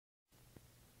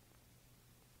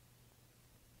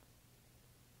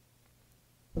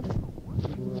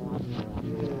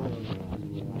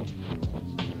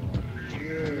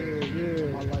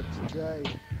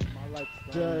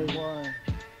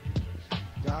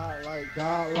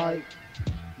God like,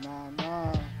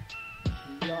 nah,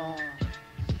 young,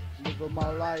 living my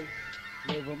life,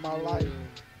 living my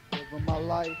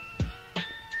life.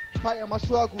 Fighting my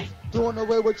struggles, doing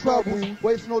away with trouble,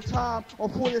 waste no time on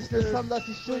foolishness, unless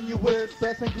you shouldn't you with,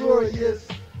 best and glorious,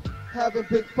 having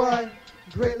big fun.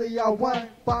 Greatly I won,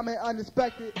 bombing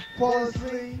unexpected, fall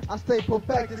asleep, I stay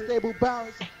perfected, stable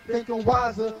balance, thinking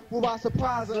wiser, will I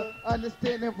surprise her,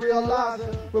 understanding, realize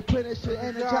her, replenish your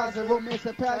energizer, romance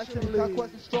and passionately, I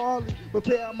question strongly,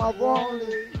 repair my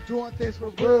wrongly, doing things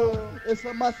for real, it's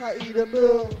a must I eat a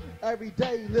meal, every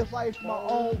day, live life my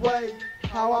own way,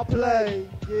 how I play,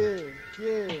 yeah.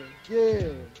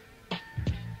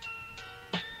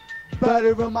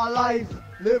 Better in my life,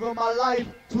 living my life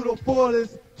to the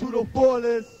fullest,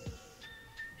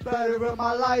 Better in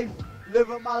my life,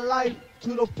 living my life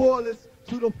to the fullest,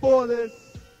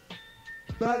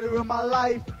 Better in my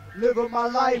life, living my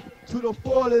life to the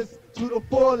fullest,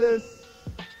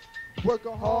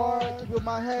 Working hard, keeping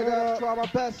my head up, try my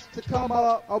best to come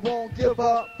up, I won't give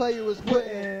up, failure is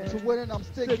written, to winning I'm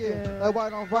sticking, like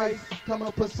white on rice,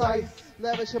 coming precise,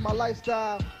 lavish in my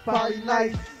lifestyle, body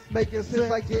nice, making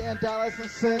sense like getting dollars and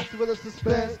cents, with a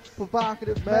suspense,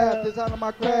 provocative math, designing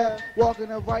my craft, walking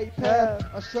the right path,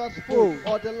 unstressful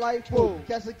or delightful,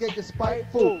 castigate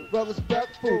spiteful, well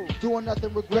respectful, doing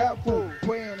nothing regretful,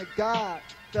 praying to God,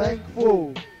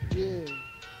 thankful, yeah.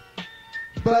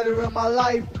 Better in my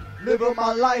life, living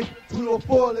my life to the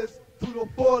fullest,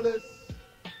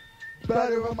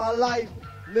 Better in my life,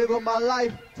 living my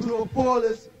life to the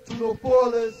fullest,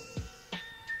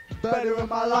 Better in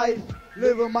my life,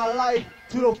 living my life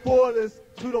to the fullest,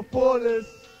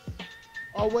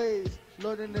 Always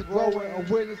learning and growing, a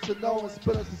witness to knowing,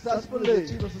 spilling successfully,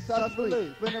 achieving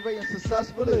successfully, renovating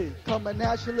successfully, coming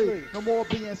naturally, no more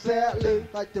being sadly,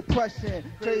 like depression,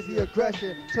 crazy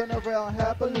aggression, turn around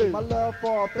happily, my love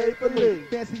for faithfully,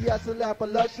 fancy yes and laugh a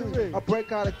luxury, I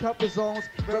break out of comfort zones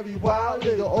very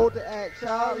wildly, the older act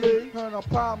childly, learn on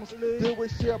problems, deal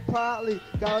with shit proudly,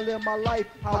 gotta live my life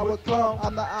how it come,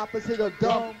 I'm the opposite of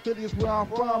dumb, Philly is where I'm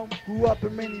from, grew up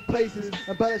in many places,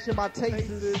 embellishing my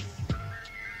tastes.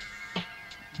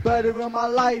 Better in my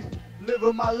life,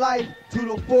 living my life to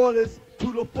the fullest,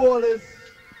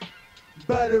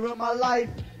 Better in my life,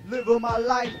 living my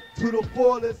life to the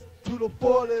fullest,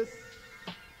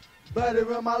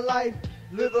 Better in my life,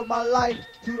 living my life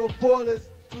to the fullest,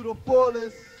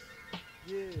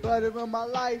 Yeah. Better in my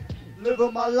life,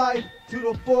 living my life to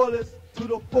the fullest,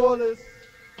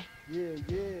 Yeah.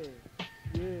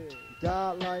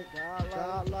 God like,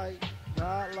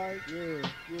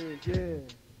 yeah.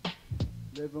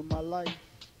 Living my life,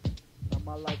 not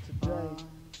my life today.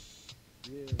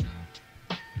 Yeah.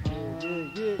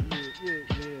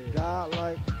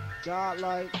 God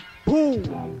like,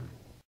 boom.